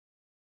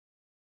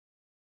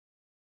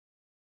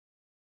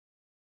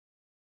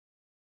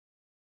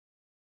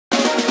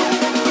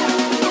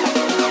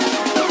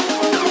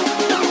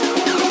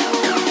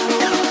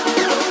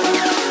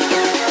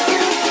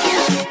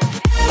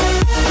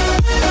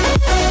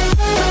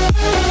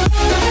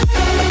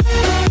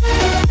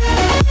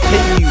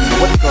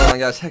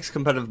guys? Hex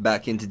Competitive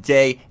back in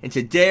today, and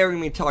today we're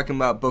going to be talking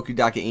about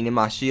Bokudake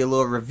Inemashi, a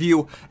little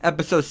review,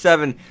 episode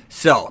 7.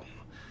 So,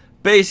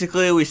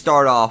 basically we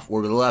start off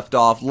where we left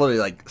off, literally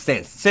like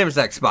same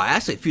exact spot,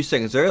 actually a few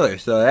seconds earlier,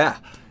 so yeah.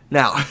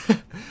 Now,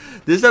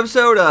 this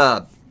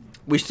episode,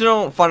 we still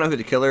don't find out who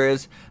the killer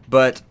is,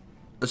 but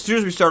as soon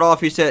as we start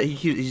off, he said,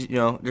 he's, you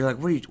know, they're like,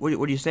 what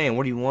are you saying,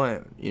 what do you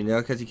want, you know,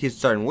 because he keeps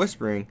starting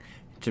whispering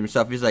to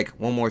himself. He's like,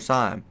 one more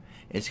time,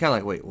 and it's kind of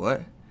like, wait,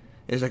 what?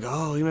 It's like,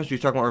 oh, he must be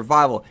talking about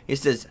revival. He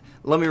says,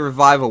 let me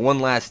revival one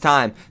last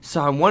time.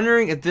 So I'm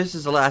wondering if this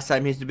is the last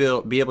time he's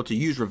to be able to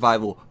use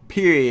revival,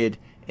 period,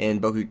 in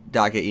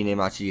Bokudake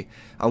Inemachi.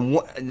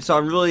 So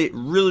I'm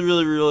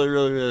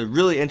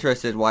really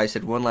interested why he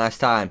said one last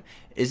time.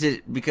 Is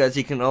it because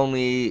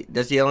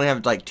does he only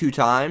have like 2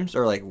 times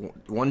or like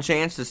one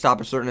chance to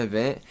stop a certain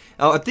event?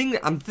 Oh,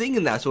 I'm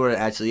thinking that's what it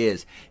actually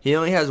is. He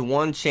only has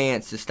 1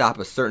 chance to stop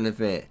a certain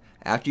event.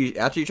 After he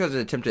tries to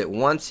attempt it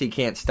once, he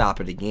can't stop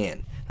it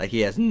again. Like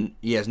he has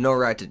no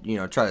right to, you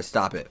know, try to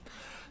stop it.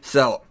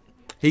 So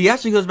he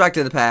actually goes back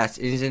to the past.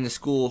 And he's in the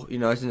school, you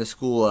know, he's in the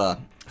school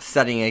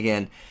setting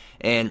again,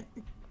 and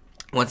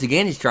once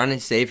again he's trying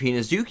to save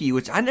Hinazuki,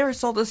 which I never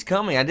saw this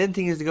coming. I didn't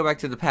think he was to go back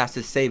to the past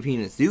to save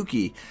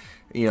Hinazuki,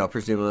 you know,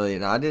 presumably.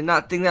 And I did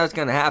not think that was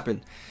gonna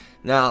happen.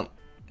 Now,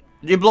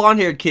 the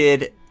blonde-haired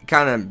kid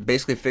kind of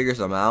basically figures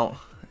him out.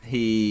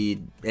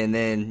 And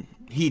then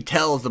he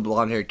tells the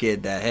blonde-haired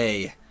kid that,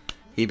 hey,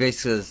 he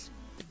basically says,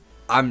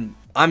 I'm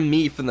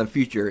me from the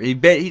future. He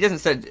doesn't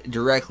say it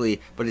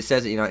directly, but he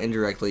says it, you know,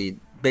 indirectly.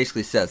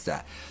 Basically says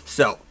that.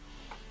 So,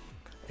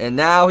 and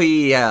now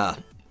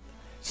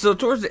so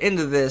towards the end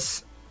of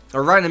this,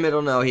 or right in the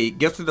middle, no, he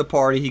gets through the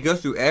party. He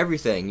goes through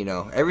everything, you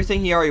know, everything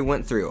he already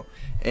went through,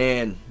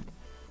 and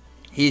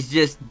he's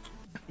just,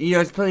 you know,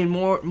 he's paying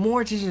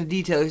more attention to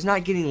detail. He's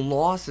not getting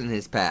lost in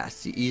his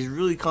past. He's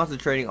really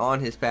concentrating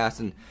on his past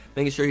and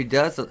making sure he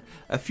does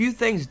a few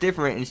things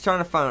different. And he's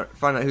trying to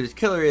find out who this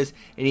killer is.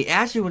 And he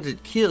actually wants to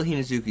kill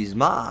Hinazuki's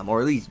mom,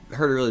 or at least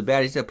hurt her really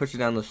bad. He's gonna push her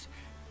down those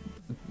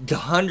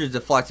hundreds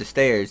of flights of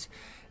stairs.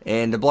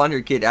 And the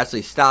blonde-haired kid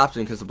actually stops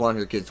him because the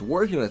blonde-haired kid's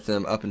working with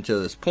him up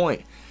until this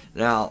point.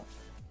 Now,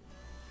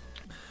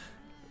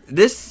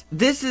 this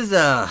is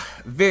a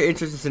very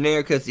interesting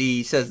scenario because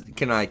he says,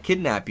 "Can I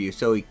kidnap you?"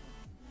 So he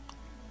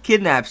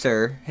kidnaps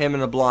her, him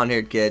and a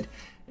blonde-haired kid,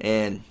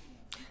 and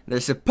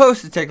they're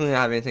supposed to technically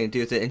not have anything to do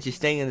with it, and she's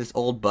staying in this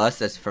old bus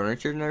that's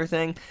furniture and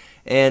everything.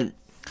 And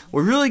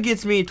what really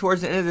gets me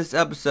towards the end of this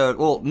episode,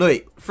 well, no,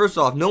 wait, first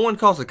off, no one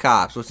calls the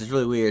cops, which is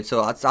really weird,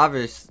 so it's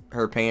obvious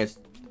her parents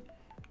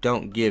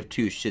don't give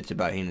 2 shits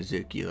about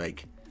Hinazuki.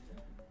 Like,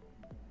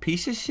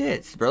 piece of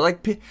shits, bro.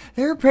 Like,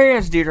 their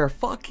parents, dude, are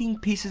fucking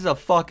pieces of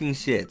fucking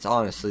shits,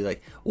 honestly.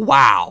 Like,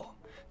 wow.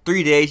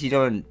 3 days, they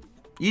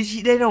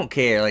don't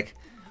care. Like,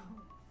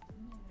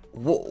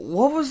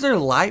 what was their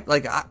life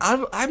like?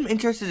 I'm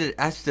interested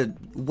as to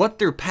what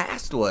their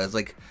past was.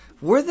 Like,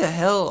 where the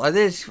hell are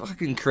they? Just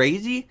fucking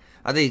crazy?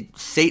 Are they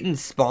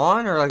Satan's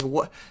spawn, or like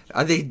what?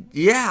 Are they?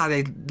 Yeah, are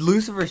they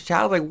Lucifer's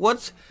child? Like,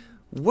 what's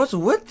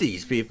with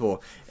these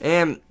people?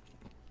 And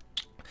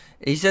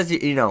he says,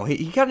 you know,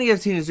 he kind of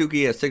gives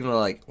Hinazuki a signal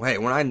like, hey,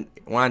 when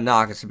I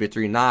knock, it's gonna be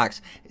 3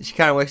 knocks. And she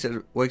kind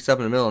of wakes up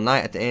in the middle of the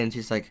night. At the end,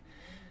 she's like,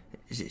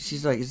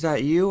 is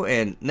that you?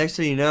 And next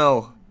thing you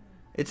know,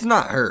 it's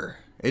not her.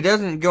 It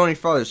doesn't go any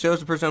farther. It shows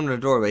the person opening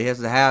the door, but he has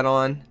the hat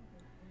on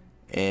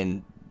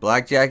and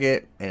black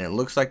jacket, and it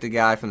looks like the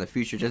guy from the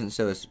future. It doesn't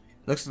show us.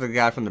 Looks like the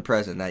guy from the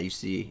present that you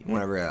see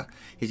whenever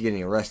he's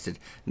getting arrested.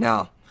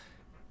 Now,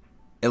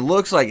 it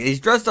looks like he's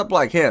dressed up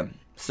like him.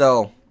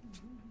 So,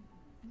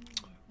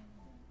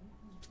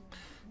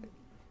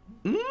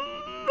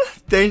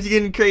 things are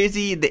getting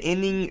crazy. The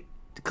ending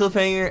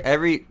cliffhanger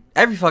every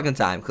fucking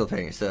time,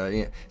 cliffhanger. So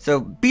yeah. So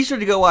be sure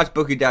to go watch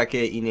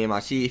Bokudake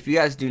Inemashi. If you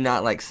guys do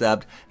not like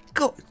subbed,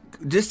 go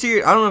just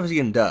see. I don't know if it's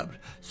getting dubbed.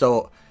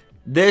 So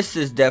this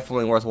is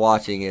definitely worth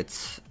watching.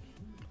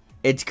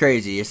 It's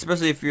crazy,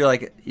 especially if you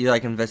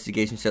like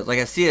investigation shows like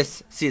a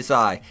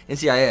CSI,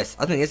 NCIS.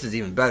 I think this is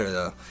even better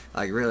though.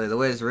 Like, really, the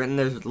way it's written,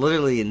 there's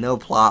literally no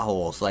plot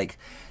holes. Like,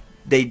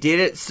 they did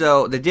it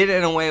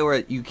in a way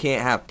where you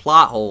can't have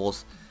plot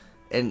holes,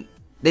 and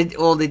they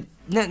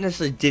not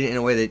necessarily did it in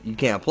a way that you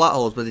can't have plot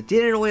holes, but they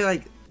did it in a way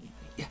like,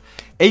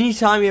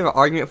 anytime you have an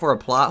argument for a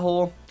plot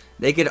hole,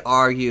 they could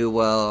argue,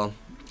 well,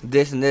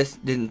 this and this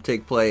didn't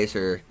take place,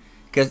 or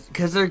because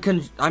he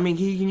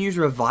can use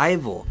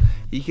revival.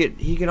 He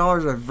can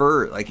always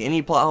revert like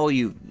any plot hole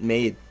you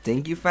may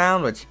think you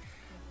found, which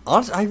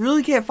honestly I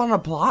really can't find a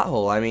plot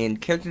hole. I mean,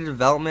 character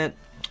development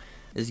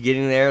is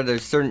getting there.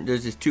 There's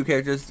just 2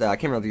 characters. I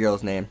can't remember the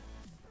girl's name.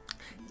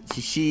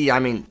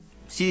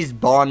 She's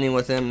bonding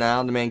with him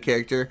now. The main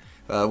character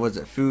was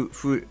it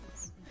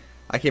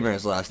I can't remember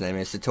his last name.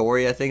 It's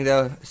Satori, I think,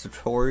 though.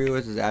 Satoru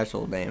is his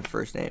actual name,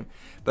 first name.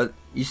 But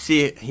you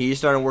see, he's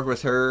starting to work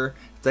with her,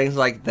 things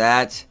like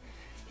that.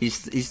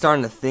 He's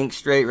starting to think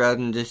straight rather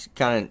than just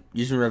kind of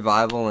using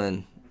revival,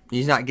 and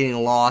he's not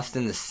getting lost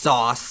in the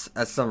sauce,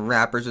 as some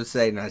rappers would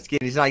say. No,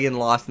 he's not getting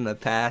lost in the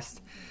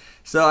past.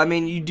 So I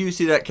mean, you do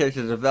see that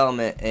character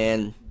development,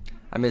 and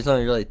I mean, it's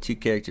only really 2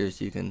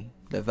 characters you can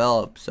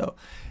develop. So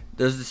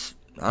there's this,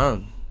 I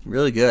don't know,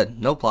 really good.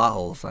 No plot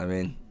holes. I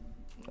mean,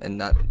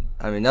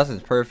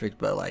 nothing's perfect,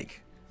 but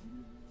like,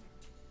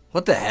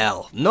 what the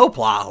hell? No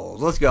plot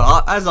holes. Let's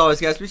go. As always,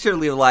 guys, be sure to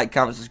leave a like,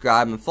 comment,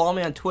 subscribe, and follow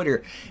me on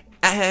Twitter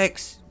at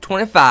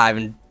X25,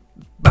 and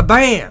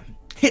bam,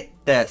 hit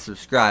that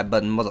subscribe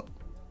button, mother.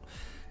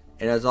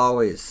 And as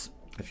always,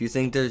 if you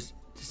think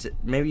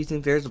maybe you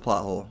think there's a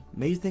plot hole,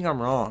 maybe you think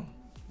I'm wrong,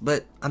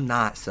 but I'm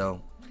not.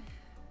 So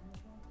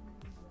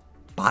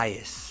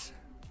bias.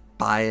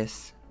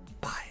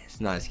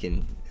 No, just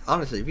kidding.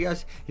 Honestly, if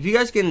you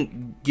guys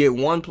can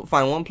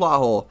find one plot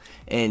hole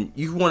and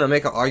you want to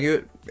make an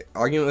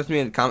argument with me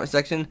in the comment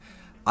section,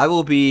 I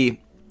will be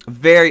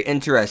very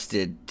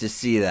interested to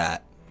see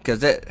that,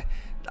 because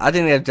I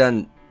think they've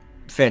done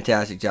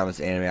fantastic job with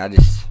this anime.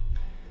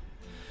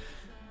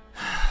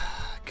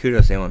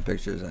 Kudos to A1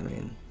 Pictures. I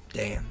mean,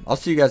 damn. I'll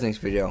see you guys next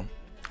video.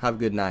 Have a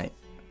good night.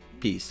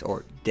 Peace.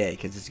 Or day,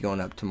 because it's going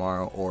up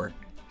tomorrow or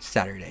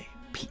Saturday.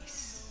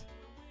 Peace.